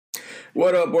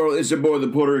What up, world? It's your boy, the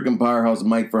Puerto Rican Powerhouse,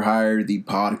 Mike for Hire, the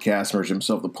podcast merch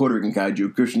himself, the Puerto Rican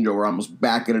Kaiju, Christian Joe Ramos,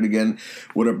 back at it again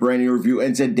with a brand new review.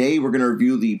 And today we're going to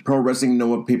review the Pro Wrestling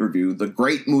Noah pay-per-view, the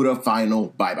Great Muta Final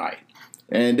Bye-Bye.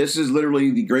 And this is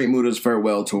literally the Great Muta's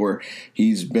farewell tour.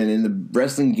 He's been in the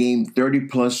wrestling game 30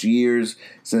 plus years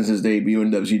since his debut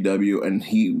in WCW, and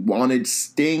he wanted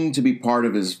Sting to be part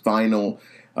of his final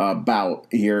bout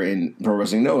here in Pro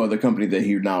Wrestling Noah, the company that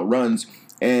he now runs.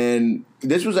 And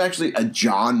this was actually a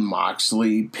Jon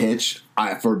Moxley pitch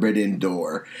at Forbidden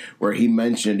Door, where he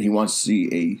mentioned he wants to see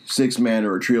a six-man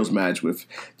or a trios match with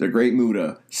the Great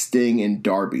Muta, Sting, and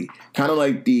Darby. Kind of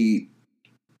like the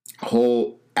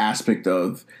whole aspect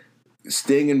of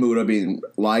Sting and Muta being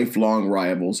lifelong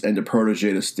rivals and the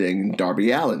protege of Sting,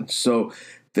 Darby Allin. So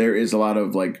there is a lot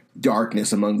of like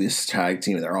darkness among this tag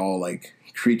team. They're all like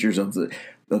creatures of the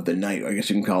night, I guess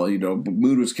you can call it. You know,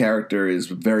 Muta's character is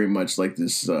very much like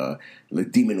this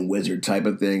like demon wizard type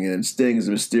of thing, and Sting is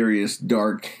a mysterious,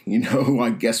 dark, I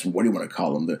guess, what do you want to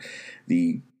call him?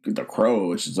 The Crow,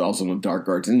 which is also the dark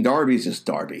arts. And Darby's just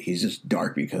Darby. He's just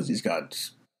dark because he's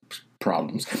got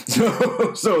problems.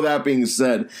 So that being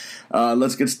said,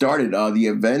 let's get started. The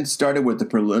event started with the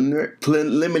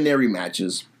preliminary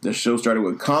matches. The show started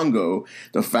with Kongo,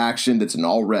 the faction that's in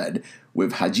all red,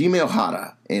 with Hajime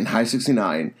Ohara and High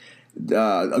 69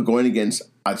 going against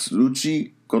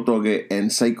Atsushi Kotoge and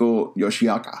Seiko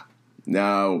Yoshiaka.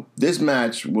 Now, this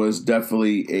match was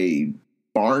definitely a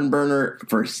barn burner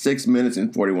for 6 minutes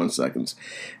and 41 seconds.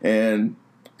 And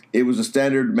it was a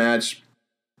standard match.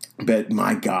 But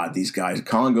my God, these guys,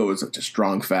 Kongo is such a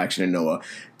strong faction in Noah.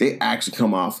 They actually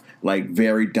come off like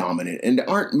very dominant. And there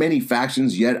aren't many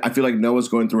factions yet. I feel like Noah's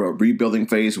going through a rebuilding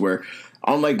phase where,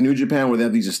 unlike New Japan, where they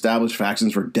have these established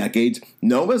factions for decades,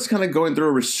 Noah's kind of going through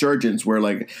a resurgence where,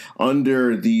 like,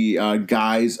 under the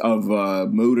guise of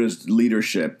Muta's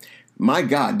leadership, my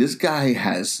God, this guy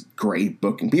has great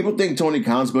booking. People think Tony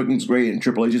Khan's booking's great and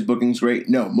Triple H's booking's great.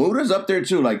 No, Muta's up there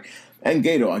too. Like, and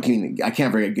Gato, I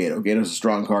can't forget Gato. Gato's a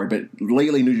strong card, but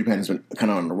lately New Japan has been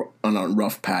kind of on a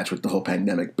rough patch with the whole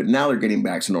pandemic. But now they're getting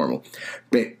back to normal.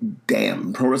 But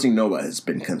damn, Pro Wrestling Noah has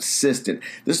been consistent.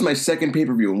 This is my second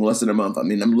pay-per-view in less than a month. I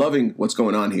mean, I'm loving what's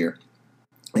going on here.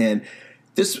 And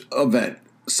this event,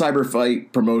 Cyber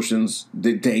Fight Promotions,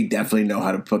 they definitely know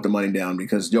how to put the money down,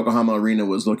 because Yokohama Arena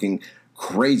was looking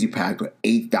crazy packed with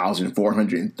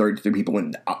 8,433 people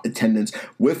in attendance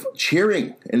with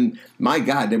cheering. And my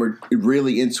God, they were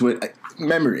really into it.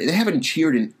 Remember, they haven't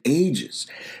cheered in ages.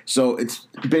 So it's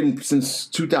been since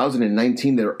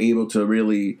 2019 they're able to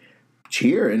really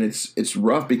cheer. And it's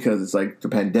rough because it's like the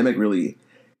pandemic really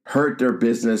hurt their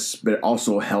business, but it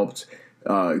also helped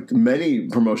many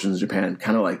promotions in Japan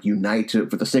kind of like unite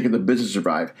for the sake of the business to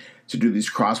survive, to do these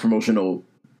cross-promotional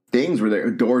things where their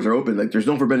doors are open. Like, there's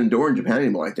no forbidden door in Japan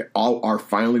anymore. Like, they all are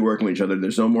finally working with each other.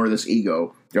 There's no more of this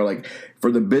ego. They're like, for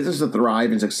the business to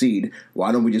thrive and succeed,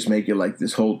 why don't we just make it like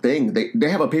this whole thing? They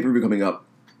have a pay-per-view coming up,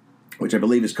 which I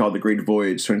believe is called The Great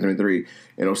Voyage 2023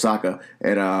 in Osaka.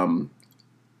 And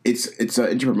it's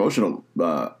interpromotional,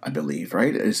 I believe,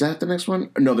 right? Is that the next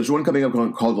one? No, there's one coming up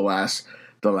called The Last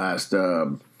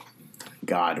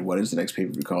God, what is the next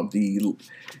pay-per-view called?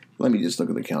 Let me just look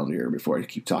at the calendar here before I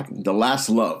keep talking. The Last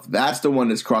Love. That's the one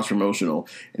that's cross-promotional.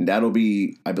 And that'll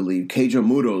be, I believe, Keijo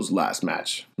Muto's last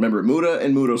match. Remember, Muta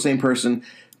and Muto, same person,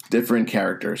 different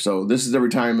character. So this is the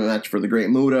retirement match for the Great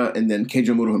Muta. And then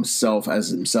Keijo Muto himself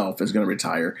is going to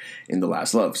retire in The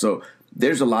Last Love. So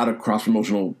there's a lot of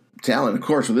cross-promotional talent. Of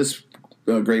course, with this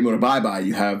Great Muta Bye-Bye,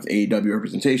 you have AEW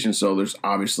representation. So there's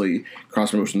obviously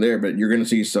cross-promotion there. But you're going to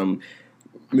see some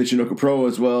Michinoku Pro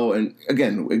as well. And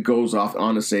again, it goes off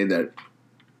on to say that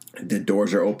the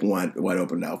doors are wide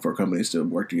open now for companies to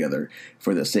work together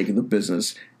for the sake of the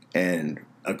business, and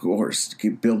of course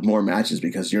build more matches,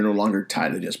 because you're no longer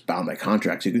tied to just bound by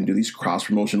contracts. You can do these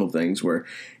cross-promotional things where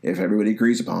if everybody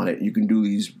agrees upon it, you can do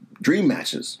these dream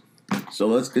matches. So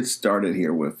let's get started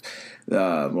here with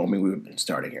we've been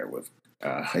starting here with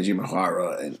Hajime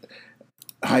Ohara and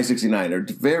High 69. They're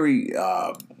very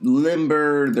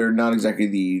limber. They're not exactly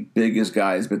the biggest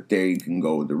guys, but they can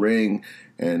go with the ring.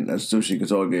 And Atsushi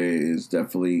Kotoge is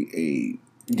definitely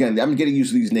again, I'm getting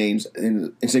used to these names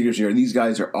in Sigurds here. These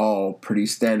guys are all pretty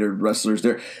standard wrestlers.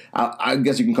 They're, I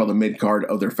guess you can call them mid-card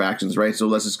of their factions, right? So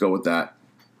let's just go with that.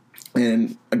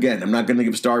 And again, I'm not going to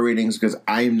give star ratings because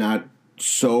I'm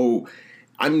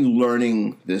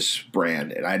learning this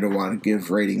brand, and I don't want to give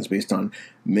ratings based on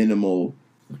minimal.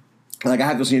 Like, I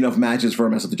have to see enough matches for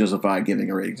myself to justify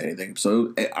giving a rating to anything.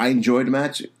 So I enjoyed the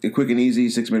match. Quick and easy,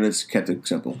 6 minutes, kept it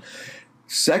simple.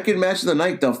 Second match of the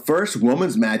night, the first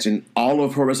women's match in all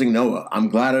of Pro Wrestling Noah. I'm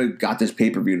glad I got this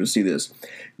pay-per-view to see this.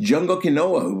 Jungle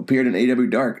Kinoa, who appeared in AW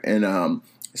Dark, and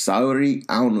Saori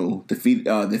Aonu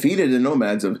defeated the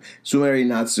Nomads of Sumeri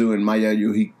Natsu and Maya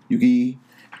Yukihi.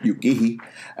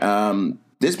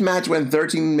 This match went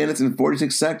 13 minutes and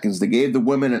 46 seconds. They gave the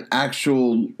women an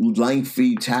actual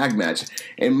lengthy tag match.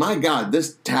 And my God,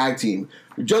 this tag team,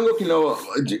 Jungle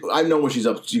Kinoa, I know what she's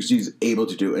able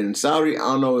to do. And Saori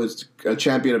Aono is a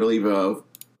champion, I believe, of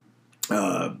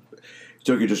Tokyo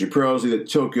Joshi Pro, the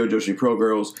Tokyo Joshi Pro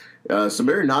girls.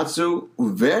 Sumeri Natsu,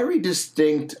 very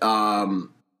distinct. What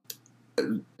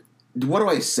do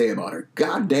I say about her?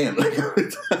 God damn.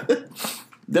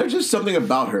 There's just something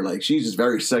about her. Like, she's just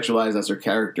very sexualized. That's her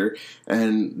character.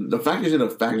 And the fact she's in a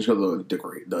faction called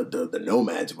the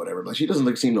Nomads or whatever, but she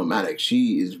doesn't seem nomadic.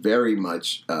 She is very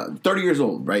much 30 years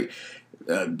old, right?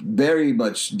 Very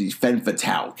much the femme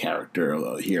fatale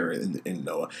character here in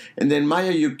Noah. And then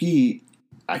Maya Yuki,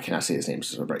 I cannot say his name,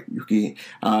 so right, Yuki,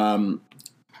 or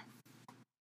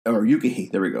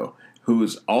Yukihi, there we go, who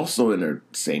is also in her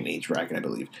same age bracket, I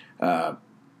believe.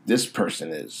 This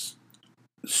person is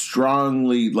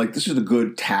strongly, like, this is a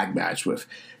good tag match with,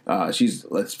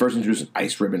 let's first introduce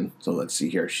Ice Ribbon. So let's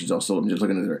see here. She's also, I'm just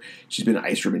looking at her, she's been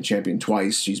Ice Ribbon champion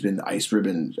twice. She's been the Ice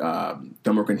Ribbon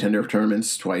number one contender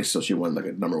tournaments twice. So she won like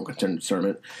a number one contender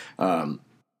tournament.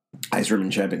 Ice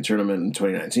Ribbon Champion Tournament in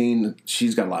 2019.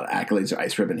 She's got a lot of accolades at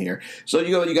Ice Ribbon here. So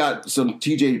you got some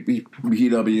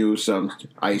TJPW, some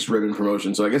Ice Ribbon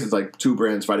promotion. So I guess it's like two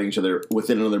brands fighting each other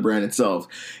within another brand itself.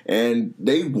 And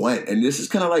they went, and this is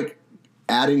kind of like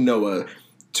adding Noah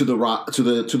to the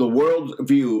world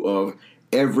view of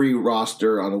every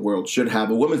roster on the world should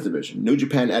have a women's division. New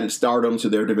Japan added Stardom to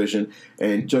their division,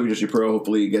 and Tokyo Joshi Pro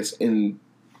hopefully gets in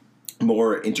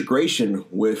more integration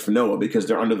with Noah because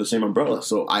they're under the same umbrella.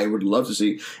 So I would love to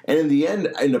see. And in the end,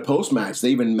 in the post match, they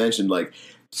even mentioned, like,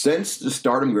 since the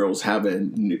Stardom girls have a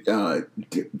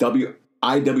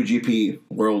IWGP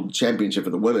World Championship for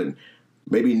the women,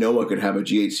 maybe Noah could have a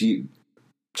GHC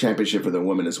Championship for the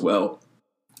women as well.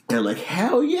 And like,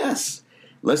 hell yes.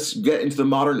 Let's get into the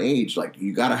modern age. Like,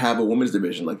 you got to have a women's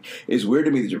division. Like, it's weird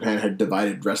to me that Japan had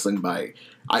divided wrestling by,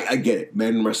 I get it,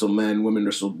 men wrestle men, women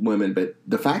wrestle women, but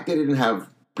the fact they have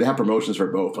promotions for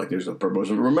both. Like, there's a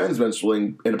promotion for men's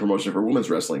wrestling and a promotion for women's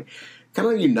wrestling.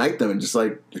 Kind of unite them and just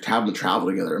like have them travel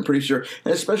together. I'm pretty sure,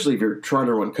 and especially if you're trying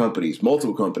to run companies,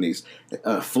 multiple companies,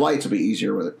 flights will be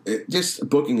easier with it. Just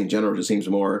booking in general just seems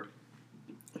more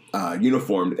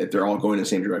uniformed if they're all going in the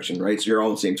same direction, right? So you're all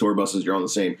on the same tour buses, you're all on the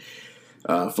same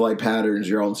flight patterns,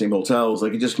 you're all in the same hotels.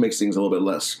 Like, it just makes things a little bit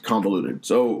less convoluted.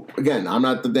 So again, I'm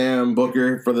not the damn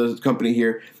booker for the company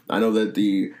here. I know that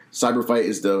the Cyberfight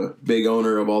is the big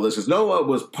owner of all this, because Noah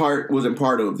wasn't part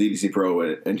of DDC Pro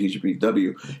and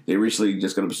TGPW. They recently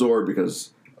just got absorbed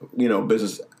because,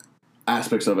 business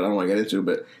aspects of it I don't want to get into,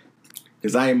 but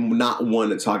because I am not one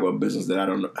to talk about business that I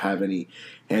don't have any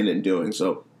hand in doing.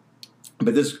 So,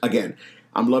 but this, again,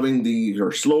 I'm loving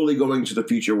you're slowly going to the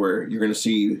future where you're going to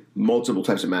see multiple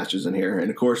types of matches in here. And,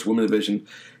 of course, women's division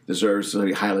deserves to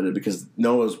be highlighted because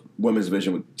Noah's women's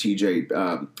division with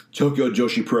Tokyo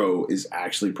Joshi Pro is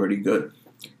actually pretty good.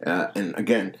 And,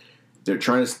 again, they're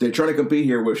trying to compete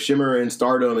here with Shimmer and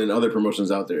Stardom and other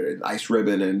promotions out there, and Ice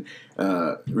Ribbon and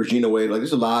Regina Wade. Like,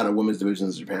 there's a lot of women's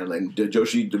divisions in Japan. Like, the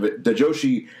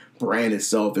Joshi brand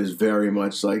itself is very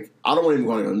much like, I don't want to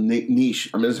even call it a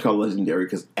niche. I'm just going to call it legendary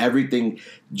because everything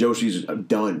Joshi's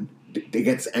done, it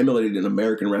gets emulated in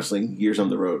American wrestling years on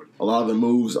the road. A lot of the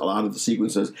moves, a lot of the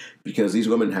sequences, because these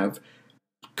women have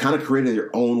kind of created their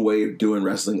own way of doing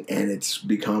wrestling, and it's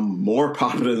become more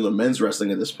popular than the men's wrestling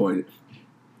at this point.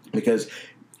 Because,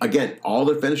 again, all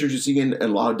the finishers you see in a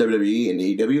lot of WWE and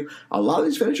AEW, a lot of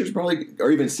these finishers probably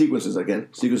are even sequences. Again,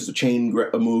 sequences of chain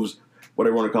moves,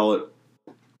 whatever you want to call it.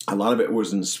 A lot of it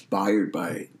was inspired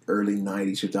by early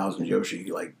 90s, 2000 Joshi.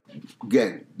 Like,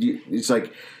 again, it's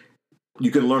like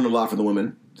you can learn a lot from the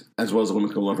women as well as the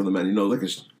women can learn from the men. Like,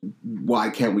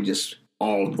 why can't we just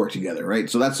all work together, right?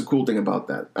 So that's the cool thing about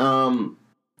that.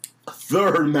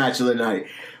 Third match of the night,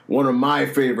 one of my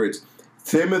favorites.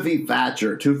 Timothy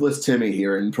Thatcher, Toothless Timmy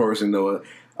here in Pro Wrestling Noah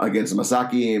against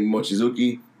Masaki and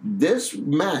Mochizuki. This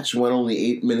match went only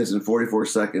 8 minutes and 44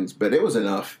 seconds, but it was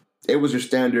enough. It was your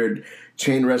standard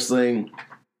chain wrestling,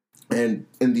 and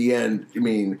in the end, I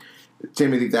mean,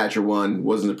 Timothy Thatcher won.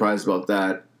 Wasn't surprised about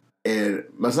that. And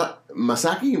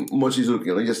Masaki Mochizuki,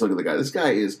 let me just look at the guy. This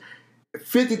guy is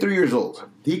 53 years old.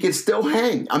 He can still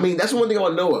hang. I mean, that's one thing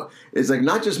about Noah. It's like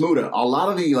not just Muta. A lot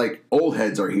of the like old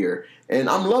heads are here, and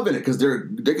I'm loving it because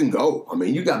they can go. I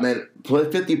mean, you got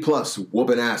 50 plus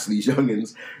whooping ass these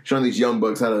youngins, showing these young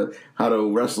bucks how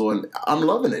to wrestle, and I'm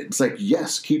loving it. It's like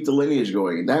yes, keep the lineage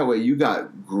going. That way, you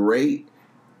got great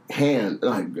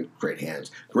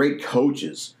great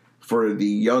coaches for the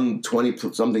young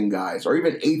 20-something guys, or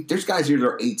even there's guys here that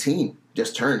are 18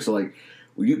 just turned. So like.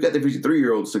 You got the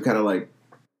 53-year-olds to kind of like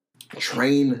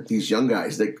train these young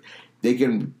guys that they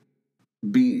can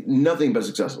be nothing but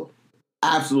successful.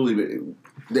 Absolutely.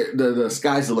 The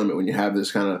sky's the limit when you have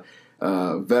this kind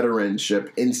of veteranship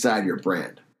inside your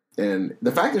brand. And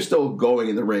the fact they're still going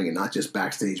in the ring and not just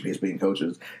backstage being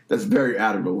coaches, that's very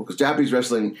admirable because Japanese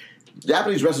wrestlers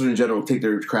in general take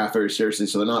their craft very seriously,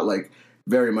 so they're not like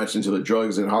very much into the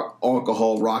drugs and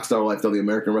alcohol, rock star life that the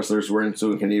American wrestlers were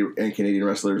into, and Canadian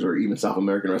wrestlers, or even South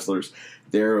American wrestlers.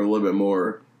 They're a little bit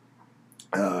more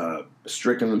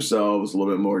strict on themselves, a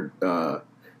little bit more,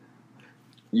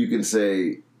 you can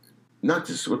say, not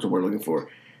just, what's the word I'm looking for?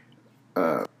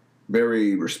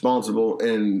 Very responsible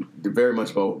and very much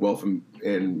about wealth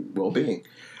and well-being.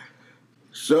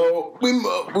 So we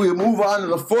move on to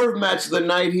the fourth match of the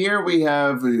night here. We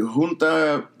have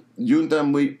Junta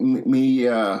Miyawaki,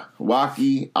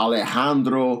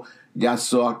 Alejandro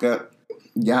Yatsuaka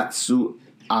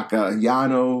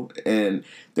Yano, and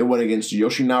they went against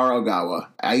Yoshinari Ogawa,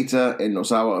 Aita, and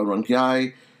Nosawa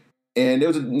Ronkai. And it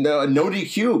was a no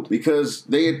DQ because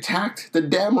they attacked the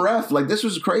damn ref. Like, this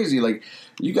was crazy. Like,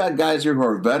 you got guys here who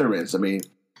are veterans. I mean,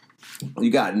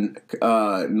 you got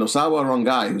Nosawa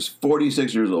Rongai, who's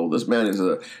 46 years old. This man is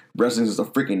wrestling since the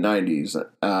freaking 90s.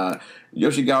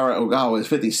 Yoshinari Ogawa is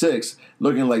 56,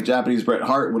 looking like Japanese Bret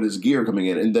Hart with his gear coming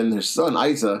in. And then his son,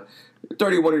 Aita,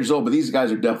 31 years old, but these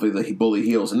guys are definitely the bully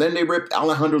heels. And then they ripped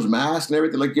Alejandro's mask and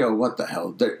everything. Like, yo, what the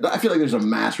hell? I feel like there's a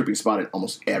mask ripping spot in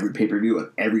almost every pay-per-view and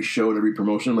every show and every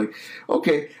promotion. Like,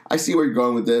 okay, I see where you're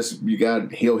going with this. You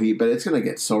got heel heat, but it's going to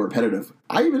get so repetitive.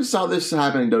 I even saw this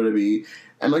happen in WWE.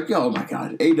 I'm like, yo, oh my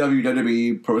God, AEW,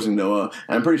 WWE, Pro Wrestling Noah,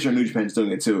 and I'm pretty sure New Japan's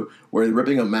doing it too, where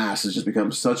ripping a mask has just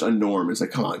become such a norm. It's like,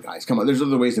 come on, guys, come on. There's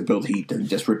other ways to build heat than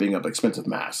just ripping up expensive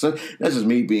masks. So that's just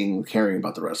me caring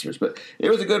about the wrestlers. But it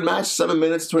was a good match, 7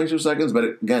 minutes, 22 seconds, but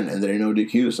again, and there ain't no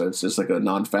DQ, so it's just like a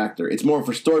non-factor. It's more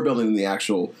for story building than the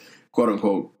actual,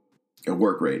 quote-unquote,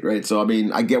 work rate, right? So, I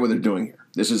mean, I get what they're doing here.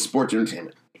 This is sports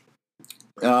entertainment.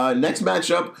 Next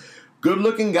matchup,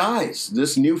 good-looking guys.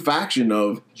 This new faction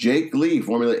of Jake Lee,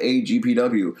 Formula A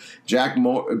GPW, Jack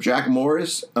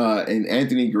Morris, and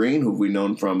Anthony Green, who we've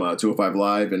known from 205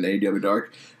 Live and AEW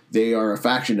Dark. They are a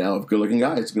faction now of good-looking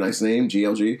guys. Nice name,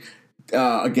 GLG.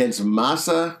 Against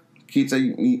Masa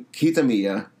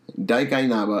Kitamiya, Daika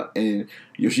Inaba, and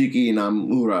Yoshiki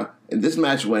Inamura. And this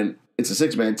match it's a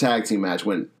six-man tag team match,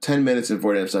 went 10 minutes and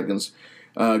 49 seconds.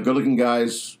 Good-looking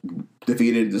guys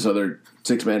defeated this other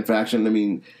six-man faction. I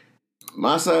mean,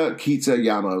 Masa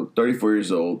Kitayama, 34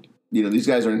 years old. You know, these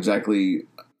guys aren't exactly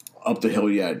up the hill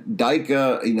yet.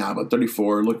 Daika Inaba,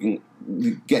 34, looking,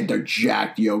 again, they're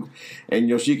jacked, yoked. And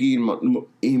Yoshiki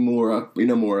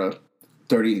Inamura,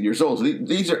 30 years old. So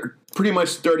these are pretty much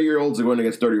 30-year-olds going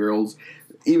against 30-year-olds.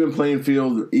 Even playing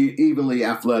field, evenly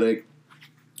athletic.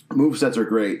 Movesets are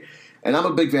great. And I'm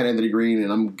a big fan of Anthony Green,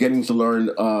 and I'm getting to learn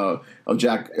of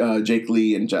Jake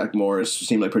Lee and Jack Morris.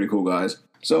 Seem like pretty cool guys.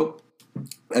 So,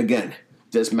 again,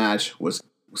 this match was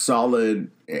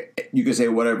solid. You can say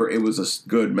whatever. It was a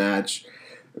good match.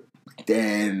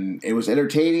 And it was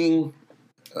entertaining.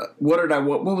 What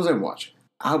was I watching?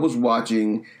 I was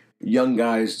watching young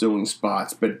guys doing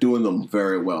spots, but doing them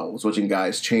very well. I was watching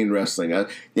guys chain wrestling.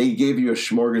 They gave you a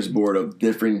smorgasbord of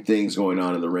different things going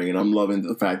on in the ring, and I'm loving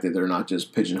the fact that they're not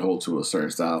just pigeonholed to a certain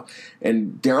style.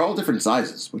 And they're all different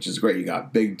sizes, which is great. You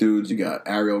got big dudes, you got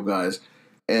aerial guys,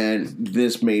 and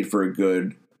this made for a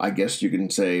good, I guess you can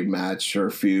say, match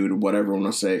or feud, whatever you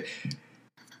want to say.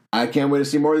 I can't wait to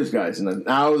see more of these guys, and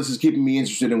now this is keeping me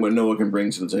interested in what Noah can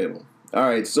bring to the table. All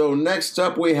right, so next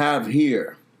up we have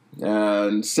here,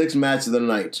 sixth match of the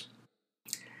night,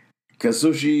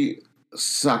 Kazushi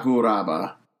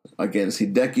Sakuraba against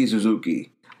Hideki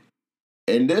Suzuki.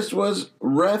 And this was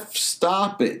ref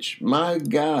stoppage. My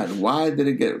God, why did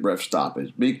it get ref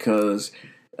stoppage? Because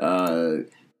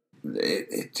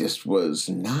it just was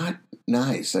not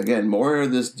nice. Again, more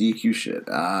of this DQ shit.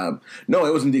 No,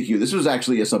 it wasn't DQ. This was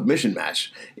actually a submission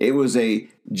match. It was a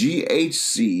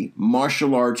GHC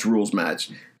martial arts rules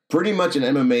match. Pretty much an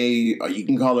MMA. You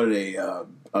can call it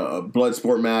a blood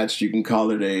sport match. You can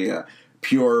call it a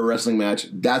pure wrestling match.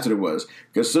 That's what it was.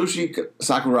 Kazushi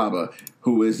Sakuraba,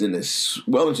 who is into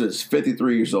his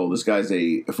 53 years old. This guy's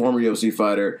a former UFC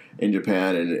fighter in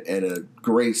Japan and a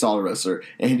great solid wrestler.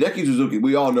 And Hideki Suzuki,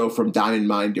 we all know from Diamond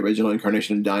Mine, the original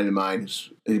incarnation of Diamond Mine.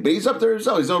 But he's up there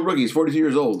himself. He's no rookie. He's 42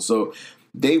 years old. So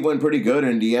they went pretty good.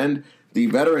 And in the end, the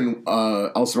veteran,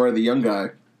 elsewhere, the young guy,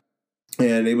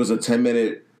 and it was a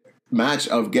 10-minute match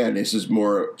of, again, this is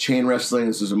more chain wrestling,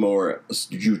 this is more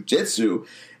jiu-jitsu.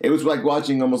 It was like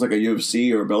watching almost like a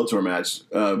UFC or a Bellator match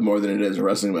more than it is a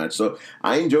wrestling match. So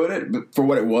I enjoyed it for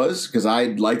what it was because I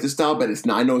like the style, but it's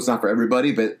not, I know it's not for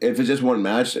everybody, but if it's just one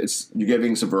match, you're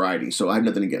giving some variety. So I have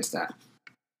nothing against that.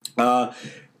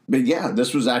 But yeah,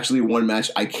 this was actually one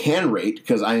match I can rate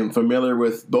because I am familiar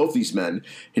with both these men.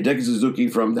 Hideki Suzuki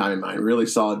from Diamond Mine, really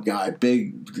solid guy,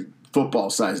 big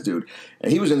football-sized dude,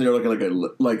 and he was in there looking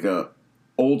like a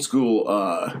old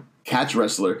school catch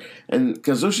wrestler. And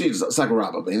Kazushi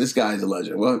Sakuraba, man, this guy is a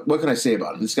legend. What can I say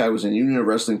about him? This guy was in Union of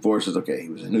Wrestling Forces. Okay, he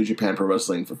was in New Japan Pro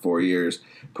Wrestling for 4 years,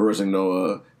 Pro Wrestling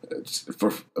Noah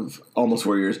for almost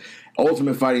 4 years,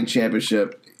 Ultimate Fighting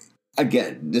Championship.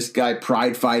 Again, this guy,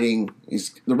 Pride Fighting.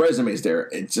 The resume is there.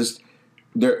 It's just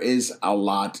there is a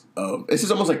lot of. This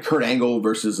is almost like Kurt Angle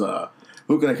versus.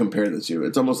 Who can I compare this to?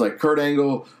 It's almost like Kurt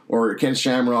Angle or Ken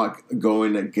Shamrock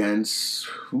going against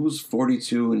who's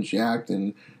 42 and jacked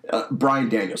and Bryan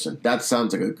Danielson. That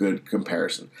sounds like a good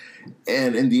comparison.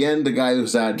 And in the end, the guy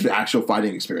who's had actual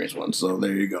fighting experience won. So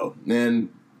there you go.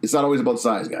 And it's not always about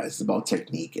size, guys. It's about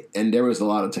technique. And there was a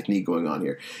lot of technique going on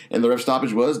here. And the ref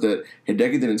stoppage was that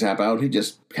Hideki didn't tap out. He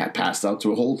just passed out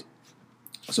to a hold.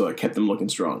 So it kept him looking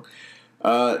strong.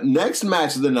 Next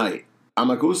match of the night,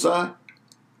 Amakusa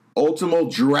Ultimo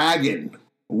Dragon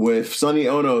with Sonny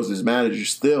Ono as his manager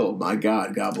still. My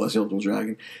God, God bless you, Ultimo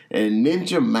Dragon. And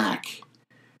Ninja Mac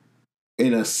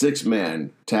in a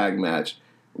 6-man tag match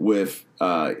with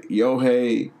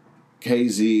Yohei,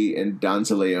 KZ, and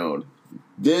Dante Leon.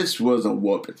 This was a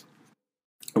whooping.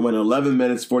 It went 11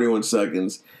 minutes, 41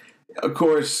 seconds. Of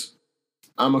course,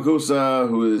 Amakusa,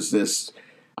 who is this,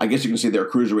 I guess you can say they're a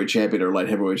cruiserweight champion or light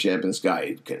heavyweight champion. This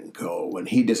guy can go, and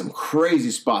he did some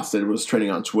crazy spots that was trending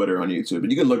on Twitter, on YouTube.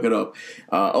 And you can look it up.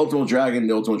 Ultimo Dragon,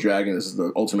 the Ultimo Dragon. This is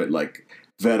the ultimate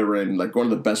veteran, one of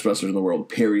the best wrestlers in the world.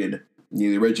 Period.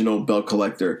 The original belt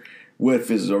collector with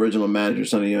his original manager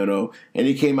Sonny Ono, and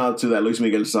he came out to that Luis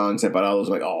Miguel song Separados.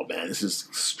 Like, oh man, this is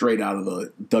straight out of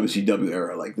the WCW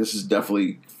era. This is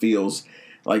definitely feels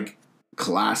like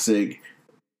classic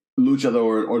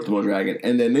luchador Ultimo Dragon.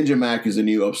 And then Ninja Mac is the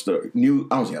new upstart. I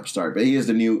don't say upstart, but he is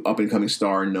the new up and coming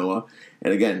star in Noah.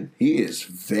 And again, he is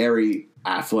very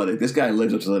athletic. This guy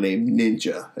lives up to the name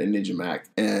Ninja and Ninja Mac.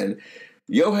 And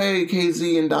Yohei,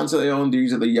 KZ, and Dante Leon,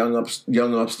 these are the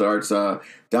young upstarts.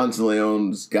 Dante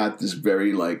Leon's got this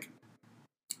very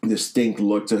distinct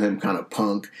look to him, kind of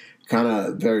punk, kind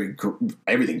of very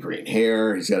everything green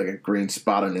hair. He's got a green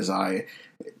spot on his eye.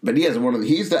 But he has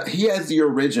he has the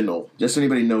original, just so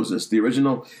anybody knows this, the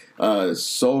original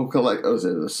Soul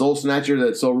the Soul Snatcher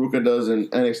that Sol Ruka does in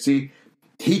NXT.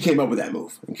 He came up with that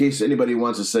move. In case anybody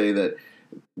wants to say that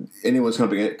anyone's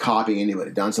copying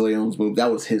anybody, Dante Leon's move,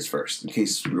 that was his first. In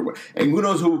case we were, and who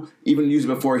knows who even used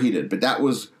it before he did, but that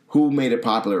was who made it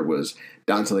popular was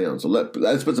Dante Leon. So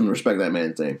let's put some respect to that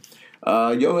man's name.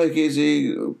 Yohei,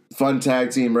 KZ, fun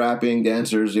tag team, rapping,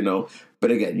 dancers,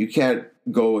 But again, you can't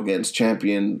go against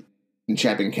champion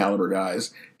caliber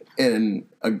guys and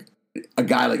a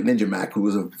guy like Ninja Mac, who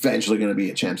is eventually going to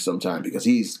be a champ sometime because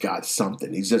he's got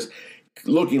something. He's just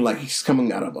looking like he's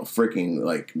coming out of a freaking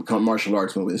martial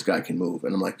arts movie. This guy can move,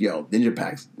 and I'm like, yo,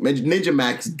 Ninja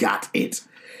Mac's got it.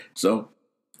 So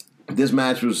this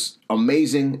match was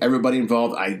amazing. Everybody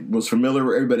involved, I was familiar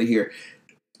with everybody here.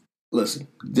 Listen,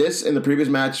 this and the previous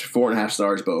match, 4.5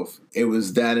 stars both. It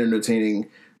was that entertaining,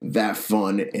 that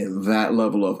fun, and that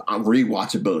level of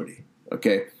rewatchability.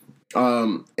 Okay,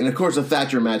 and of course the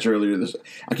Thatcher match earlier.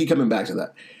 I keep coming back to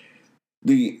that.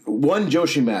 The one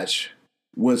Joshi match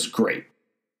was great,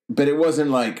 but it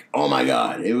wasn't oh my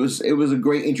god. It was a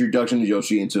great introduction to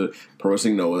Joshi into Pro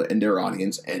Wrestling Noah and their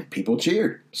audience, and people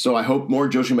cheered. So I hope more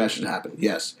Joshi matches happen.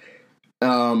 Yes.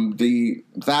 The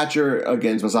Thatcher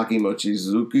against Masaki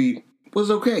Mochizuki was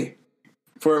okay.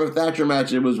 For a Thatcher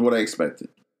match, it was what I expected.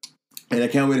 And I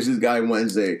can't wait to see this guy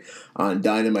Wednesday on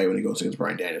Dynamite when he goes against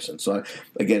Bryan Danielson. So,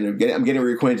 I'm getting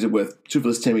reacquainted with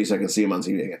Toothless Timmy so I can see him on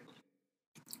TV again.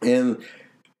 And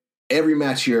every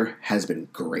match here has been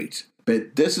great.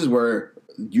 But this is where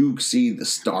you see the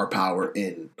star power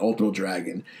in Ultimo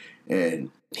Dragon.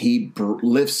 And he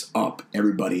lifts up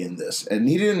everybody in this. And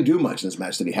he didn't do much in this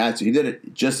match that he had to. He did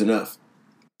it just enough.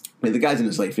 I mean, the guy's in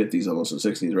his late 50s, almost in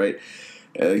 60s, right?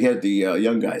 He had the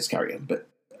young guys carry him, but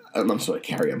I'm sorry,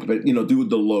 carry him, but do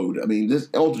the load. I mean, this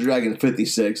Ultra Dragon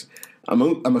 56,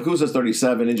 Amakusa's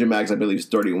 37, Ninja Max I believe is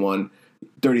 31,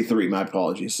 33. My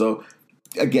apologies. So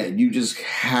again, you just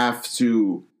have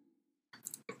to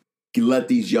let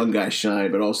these young guys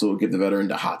shine, but also give the veteran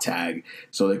the hot tag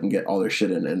so they can get all their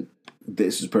shit in. And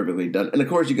this is perfectly done. And of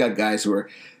course, you got guys who are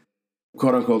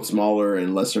quote unquote smaller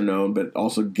and lesser known, but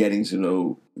also getting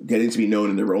to be known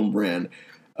in their own brand,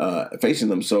 facing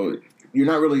them. So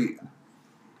you're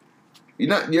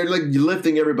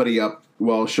lifting everybody up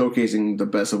while showcasing the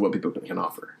best of what people can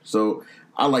offer. So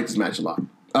I like this match a lot.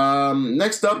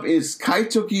 Next up is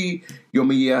Kaito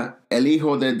Kiyomiya, El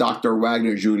Hijo de Dr.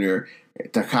 Wagner Jr.,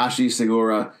 Takashi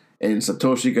Segura, and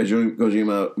Satoshi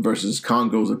Kojima versus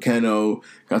Kongo Keno,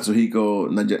 Katsuhiko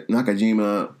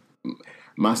Nakajima,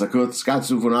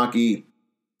 Masakatsu Funaki,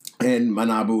 and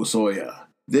Manabu Soya.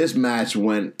 This match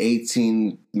went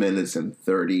 18 minutes and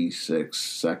 36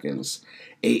 seconds.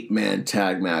 8-man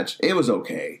tag match. It was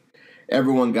okay.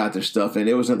 Everyone got their stuff in.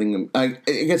 It was nothing.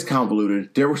 It gets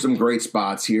convoluted. There were some great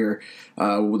spots here.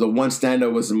 The one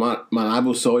standout was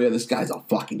Manabu Soya. This guy's a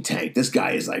fucking tank. This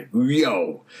guy is like,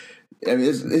 yo. I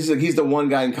mean, he's the one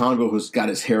guy in Congo who's got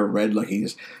his hair red. Like, he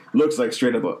just looks like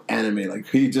straight up an anime. Like,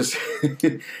 he just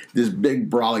this big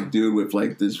brolic dude with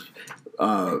like this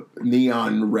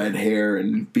neon red hair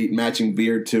and matching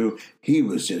beard too. He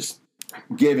was just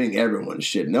giving everyone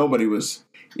shit. Nobody was.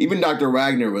 Even Dr.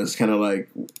 Wagner was kind of like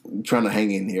trying to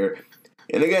hang in here.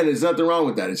 And again, there's nothing wrong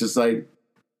with that. It's just like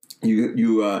you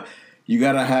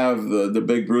got to have the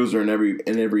big bruiser in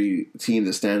every team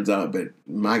that stands out. But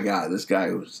my God, this guy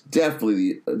was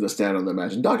definitely the stand on the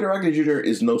match. And Dr. Wagner Jr.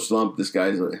 is no slump. This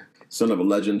guy's a son of a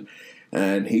legend,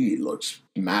 and he looks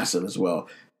massive as well.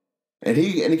 And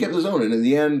he kept his own. And in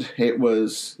the end, it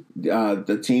was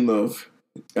the team of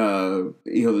Dr.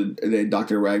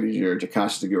 Wagner Jr.,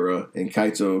 Takashi Segura, and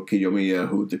Kaito Kiyomiya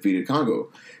who defeated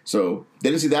Kongo. So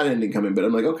didn't see that ending coming, but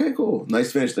I'm like, okay, cool,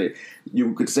 nice finish there.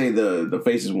 You could say the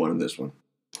faces won in this one.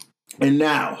 And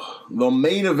now the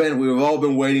main event we've all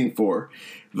been waiting for: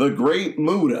 the Great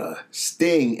Muta,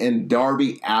 Sting, and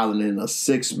Darby Allin in a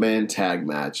 6-man tag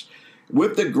match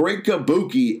with the Great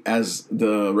Kabuki as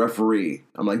the referee.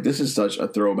 I'm like, this is such a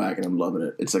throwback, and I'm loving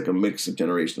it. It's like a mix of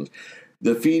generations.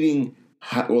 Facing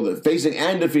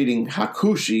and defeating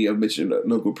Hakushi of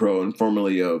Michinoku Pro and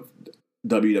formerly of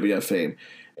WWF fame,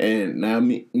 and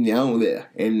Naomichi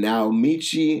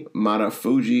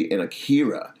Marufuji and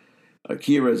Akira.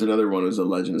 Akira is another one who's a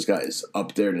legend. This guy is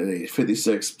up there in age,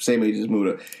 56, same age as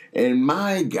Muta. And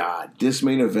my God, this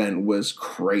main event was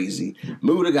crazy.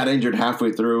 Muta got injured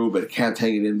halfway through, but kept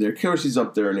hanging in there. Kirsty's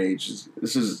up there in age.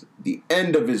 This is the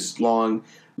end of his long,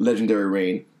 legendary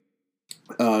reign.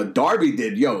 Darby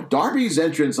did. Darby's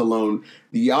entrance alone,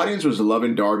 the audience was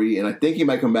loving Darby, and I think he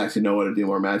might come back to Noah to do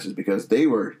more matches because they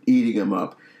were eating him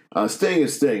up. Sting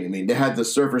is Sting. I mean, they had the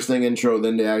Surfer Sting intro,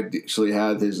 then they actually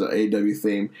had his AEW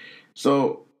theme.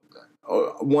 So,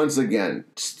 once again,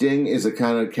 Sting is a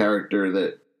kind of character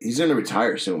that he's going to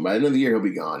retire soon. By the end of the year, he'll be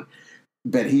gone.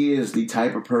 But he is the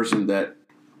type of person that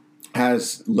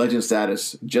has legend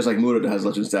status, just like Muta has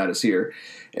legend status here.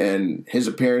 And his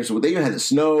appearance, they even had the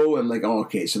snow. I'm like, oh,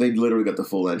 okay, so they literally got the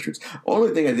full entrance.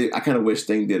 Only thing I kind of wish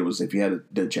Sting did was if he had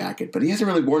the jacket. But he hasn't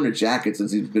really worn the jacket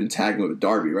since he's been tagging with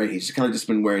Darby, right? He's kind of just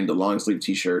been wearing the long sleeve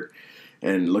T-shirt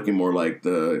and looking more like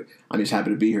the I'm just happy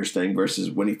to be here Sting, versus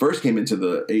when he first came into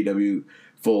the AEW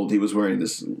fold, he was wearing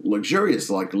this luxurious,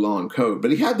 like, long coat.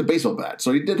 But he had the baseball bat,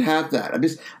 so he did have that.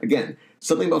 Again,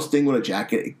 something about Sting with a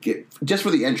jacket, just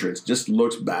for the entrance, just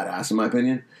looks badass in my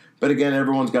opinion. But again,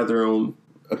 everyone's got their own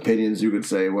opinions, you could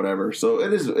say, whatever. So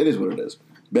it is what it is.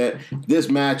 But this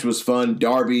match was fun.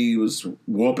 Darby was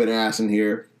whooping ass in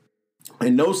here.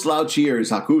 And no slouch here is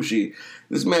Hakushi.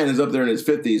 This man is up there in his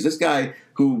 50s. This guy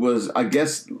who was, I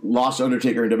guess, lost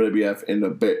Undertaker in WWF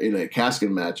in a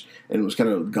casket match and was kind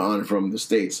of gone from the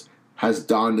States, has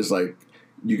donned this, like,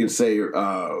 you can say,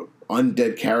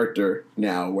 undead character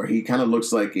now, where he kind of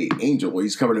looks like an angel, where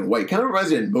he's covered in white. Kind of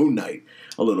reminds me of Moon Knight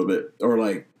a little bit, or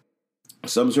like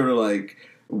some sort of like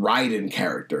Raiden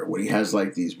character, where he has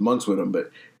like these monks with him.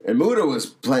 And Muta was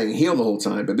playing heel the whole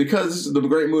time, but because this is the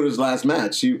Great Muta's last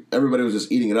match, everybody was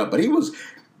just eating it up. But he was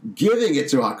giving it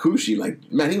to Hakushi.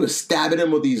 Like, man, he was stabbing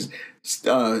him with these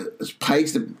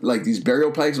pikes, like these burial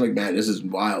pikes. I'm like, man, this is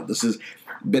wild.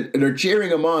 But they're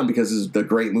cheering him on because this is the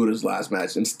Great Muta's last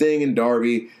match. And Sting and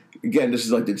Darby, again, this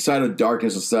is like the side of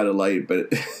darkness, the side of light.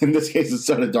 But in this case, the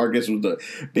side of darkness was the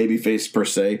babyface per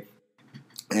se.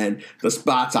 And the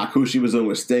spots Hakushi was doing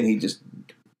with Sting, he just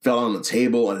fell on the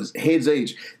table. At his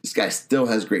age, this guy still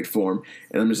has great form.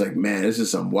 And I'm just like, man, this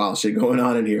is some wild shit going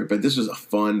on in here. But this was a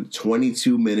fun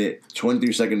 22-minute,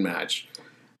 23-second match.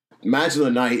 Match of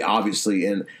the night, obviously.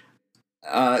 And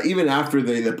even after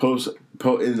the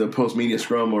post media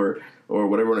scrum or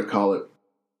whatever you want to call it,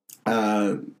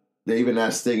 they even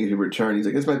asked Sting if he returned. He's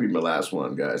like, this might be my last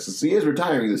one, guys. Since he is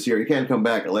retiring this year, he can't come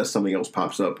back unless something else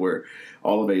pops up where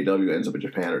all of AEW ends up in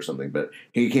Japan or something. But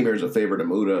he came here as a favor to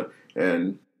Muta,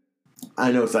 and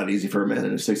I know it's not easy for a man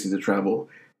in his 60s to travel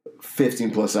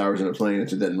 15-plus hours in a plane and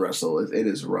to then wrestle. It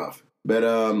is rough. But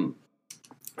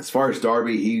as far as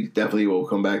Darby, he definitely will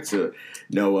come back to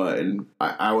Noah, and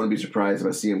I wouldn't be surprised if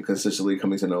I see him consistently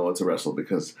coming to Noah to wrestle,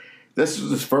 because this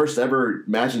was his first ever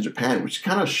match in Japan, which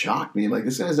kind of shocked me. Like,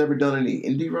 this guy's never done any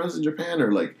indie runs in Japan,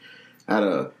 or like had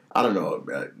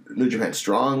New Japan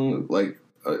Strong, like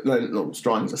no,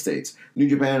 Strong is the States, New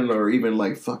Japan, or even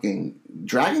like fucking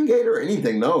Dragon Gate or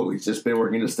anything. No, he's just been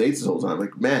working in the States this whole time.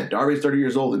 Like, man, Darby's 30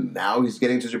 years old and now he's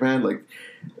getting to Japan. Like,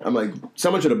 I'm like,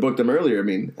 someone should have booked him earlier. I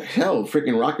mean, hell,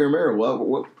 freaking Rocky Romero.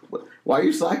 What, why are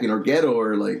you slacking? Or Ghetto,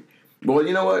 or like, well,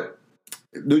 you know what?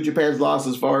 New Japan's lost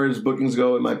as far as bookings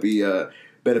go. It might be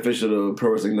beneficial to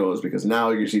Pro Wrestling Noah's, because now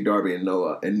you see Darby and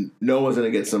Noah. And Noah's going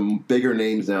to get some bigger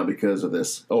names now because of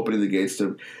this, opening the gates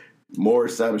to more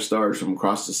established stars from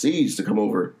across the seas to come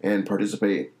over and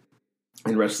participate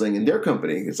in wrestling in their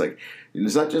company. It's like,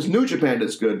 it's not just New Japan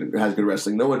that's good, has good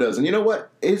wrestling. Noah does. And you know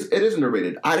what? It is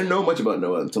underrated. I didn't know much about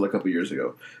Noah until a couple years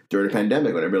ago during the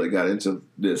pandemic, when I really got into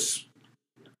this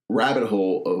rabbit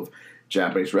hole of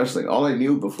Japanese wrestling. All I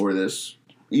knew before this,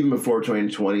 even before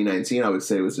 2019, I would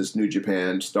say, was just New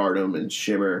Japan, Stardom, and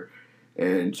Shimmer,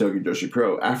 and Tokyo Joshi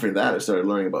Pro. After that, I started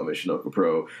learning about Michinoku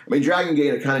Pro. I mean, Dragon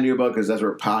Gate I kind of knew about because that's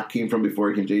where Pac came from before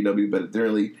he came to AEW, but it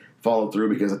didn't really follow through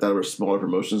because I thought it were smaller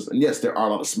promotions. And yes, there are a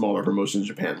lot of smaller promotions in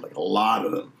Japan, like a lot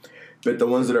of them. But the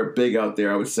ones that are big out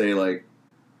there, I would say, like,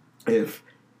 if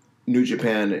New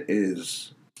Japan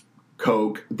is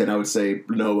Coke, then I would say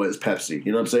Noah is Pepsi.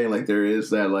 You know what I'm saying? Like, there is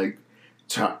that, like,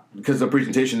 because the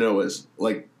presentation Noah is,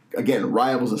 like, again,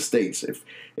 rivals the States.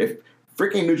 If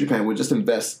freaking New Japan would just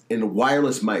invest in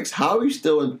wireless mics, how are you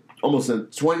still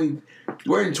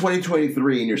we're in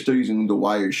 2023 and you're still using the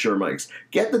wired Shure mics?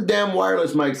 Get the damn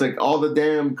wireless mics like all the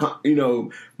damn,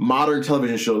 modern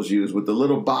television shows use, with the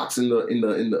little box in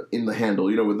the handle,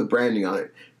 with the branding on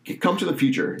it. Come to the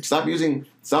future. Stop being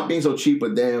so cheap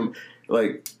with damn,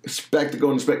 like,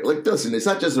 spectacle and spectacle. Like, listen, it's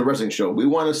not just a wrestling show. We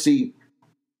want to see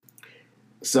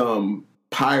some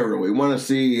pyro. We want to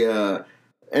see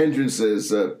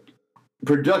entrances,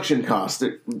 production costs.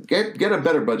 Get a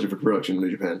better budget for production in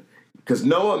New Japan. Because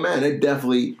Noah, man, it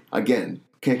definitely, again,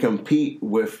 can compete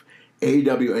with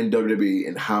AEW and WWE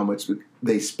in how much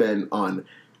they spend on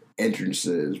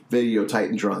entrances, video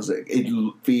Titantrons.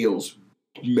 It feels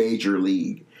major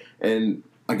league. And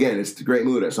again, it's the Great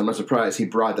Muta, so I'm not surprised he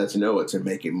brought that to Noah to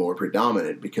make it more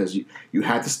predominant, because you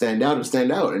have to stand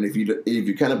out. And if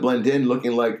you kind of blend in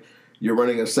looking like you're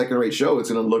running a second-rate show, it's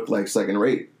going to look like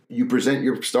second-rate. You present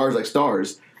your stars like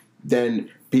stars, then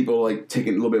people like take it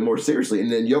a little bit more seriously. And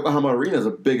then Yokohama Arena is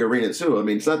a big arena too. I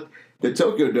mean, it's not the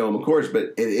Tokyo Dome, of course,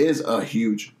 but it is a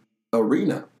huge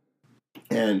arena.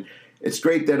 And it's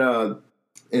great that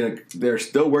they're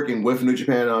still working with New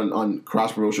Japan on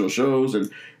cross-promotional shows,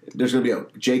 and there's going to be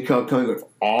a J-Cup coming with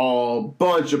a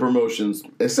bunch of promotions,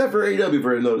 except for AEW,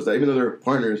 for notice that, even though they're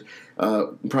partners,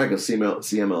 probably because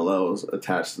CMLL is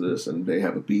attached to this, and they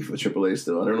have a beef with AAA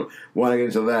still. I don't want to get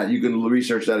into that. You can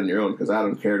research that on your own, because I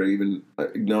don't care to even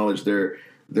acknowledge their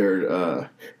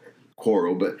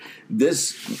quarrel. But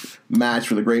this match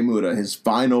for the Great Muta, his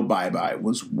final bye-bye,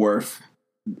 was worth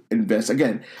invest.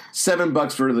 Again,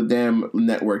 $7 for the damn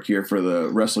network here for the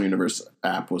Wrestle Universe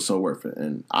app was so worth it.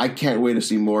 And I can't wait to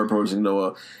see more Pro Wrestling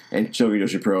Noah and Tokyo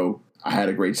Joshi Pro. I had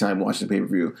a great time watching the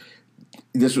pay-per-view.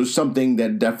 This was something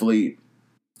that definitely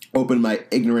opened my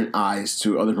ignorant eyes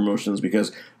to other promotions,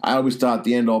 because I always thought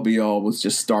the end-all be-all was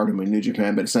just Stardom in New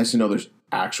Japan, but it's nice to know there's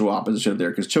actual opposition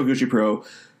there, because Tokyo Joshi Pro,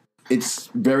 it's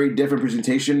very different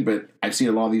presentation, but I've seen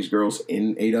a lot of these girls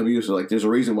in AEW, so like there's a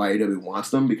reason why AEW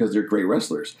wants them, because they're great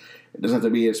wrestlers. It doesn't have to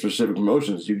be at specific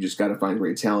promotions. You just got to find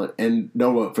great talent. And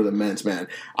Noah for the men's, man.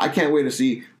 I can't wait to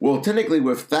see, well, technically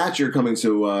with Thatcher coming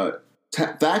to,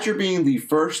 Thatcher being the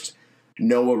first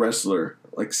Noah wrestler,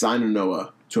 like signed to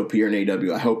Noah, to appear in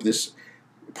AEW. I hope this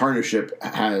partnership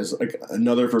has like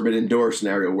another Forbidden Door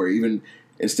scenario where even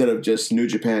instead of just New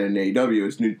Japan and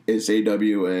AEW, it's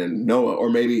AEW and Noah, or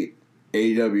maybe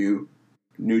AEW,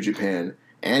 New Japan,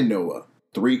 and Noah.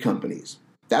 3 companies.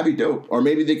 That'd be dope. Or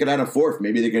maybe they could add a 4th.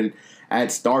 Maybe they can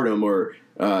add Stardom or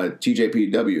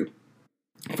TJPW.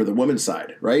 for the women's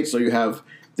side, right? So you have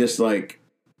this like,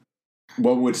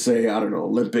 one would say, I don't know,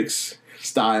 Olympics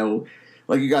style.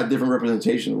 Like you got different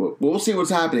representation. We'll see what's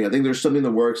happening. I think there's something in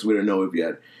the works we don't know of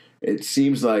yet. It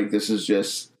seems like this is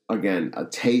just, again, a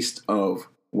taste of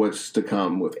what's to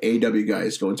come with AEW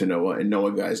guys going to Noah and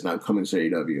Noah guys not coming to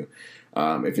AEW.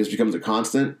 If this becomes a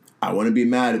constant, I wouldn't be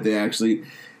mad if they actually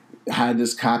had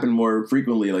this happen more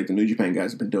frequently like the New Japan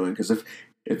guys have been doing. Because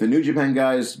if the New Japan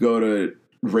guys go to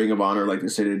Ring of Honor like they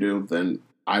say they do, then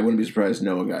I wouldn't be surprised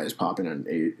Noah guys popping on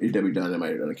AEW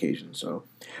Dynamite on occasion. So,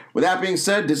 with that being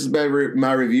said, this is my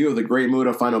review of the Great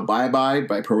Muta Final Bye-Bye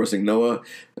by Pro Wrestling Noah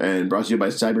and brought to you by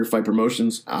Cyber Fight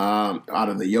Promotions out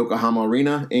of the Yokohama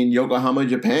Arena in Yokohama,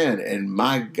 Japan. And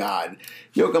my God,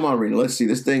 Yokohama Arena, let's see,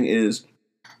 this thing is,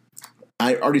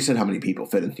 I already said how many people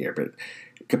fit in here, but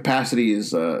capacity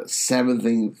is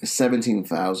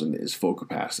 17,000 is full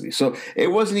capacity. So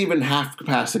it wasn't even half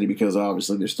capacity because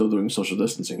obviously they're still doing social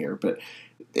distancing here. But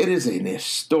it is an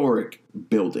historic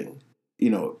building. You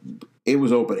know, it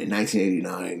was open in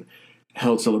 1989,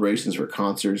 held celebrations for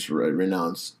concerts for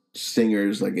renowned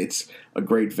singers. Like it's a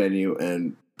great venue,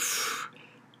 and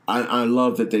I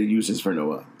love that they use this for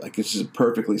Noah. Like it's just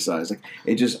perfectly sized. Like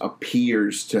it just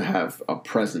appears to have a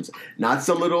presence. Not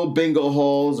some little bingo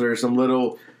halls or some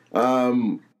little,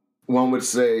 one would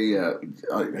say, I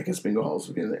guess bingo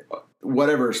halls,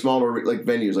 whatever, smaller like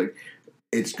venues. Like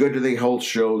it's good that they hold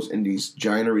shows in these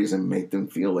giant arenas and make them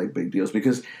feel like big deals,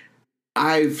 because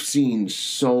I've seen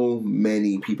so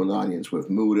many people in the audience with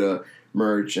Muta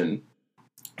merch, and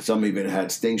some even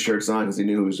had Sting shirts on because they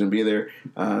knew he was going to be there.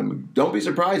 Don't be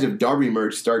surprised if Darby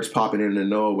merch starts popping in to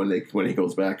Noah when he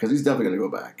goes back, because he's definitely going to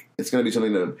go back. It's going to be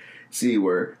something to see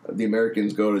where the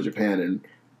Americans go to Japan and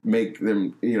make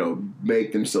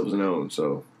themselves known.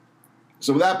 So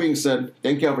with that being said,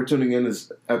 thank you all for tuning in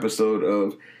this episode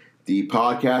of the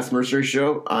Podcast Mercenary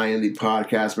Show. I am the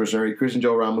Podcast Mercenary, Christian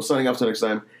Joe Ramos, signing off till next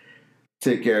time.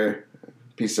 Take care,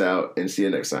 peace out, and see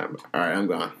you next time. All right, I'm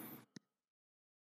gone.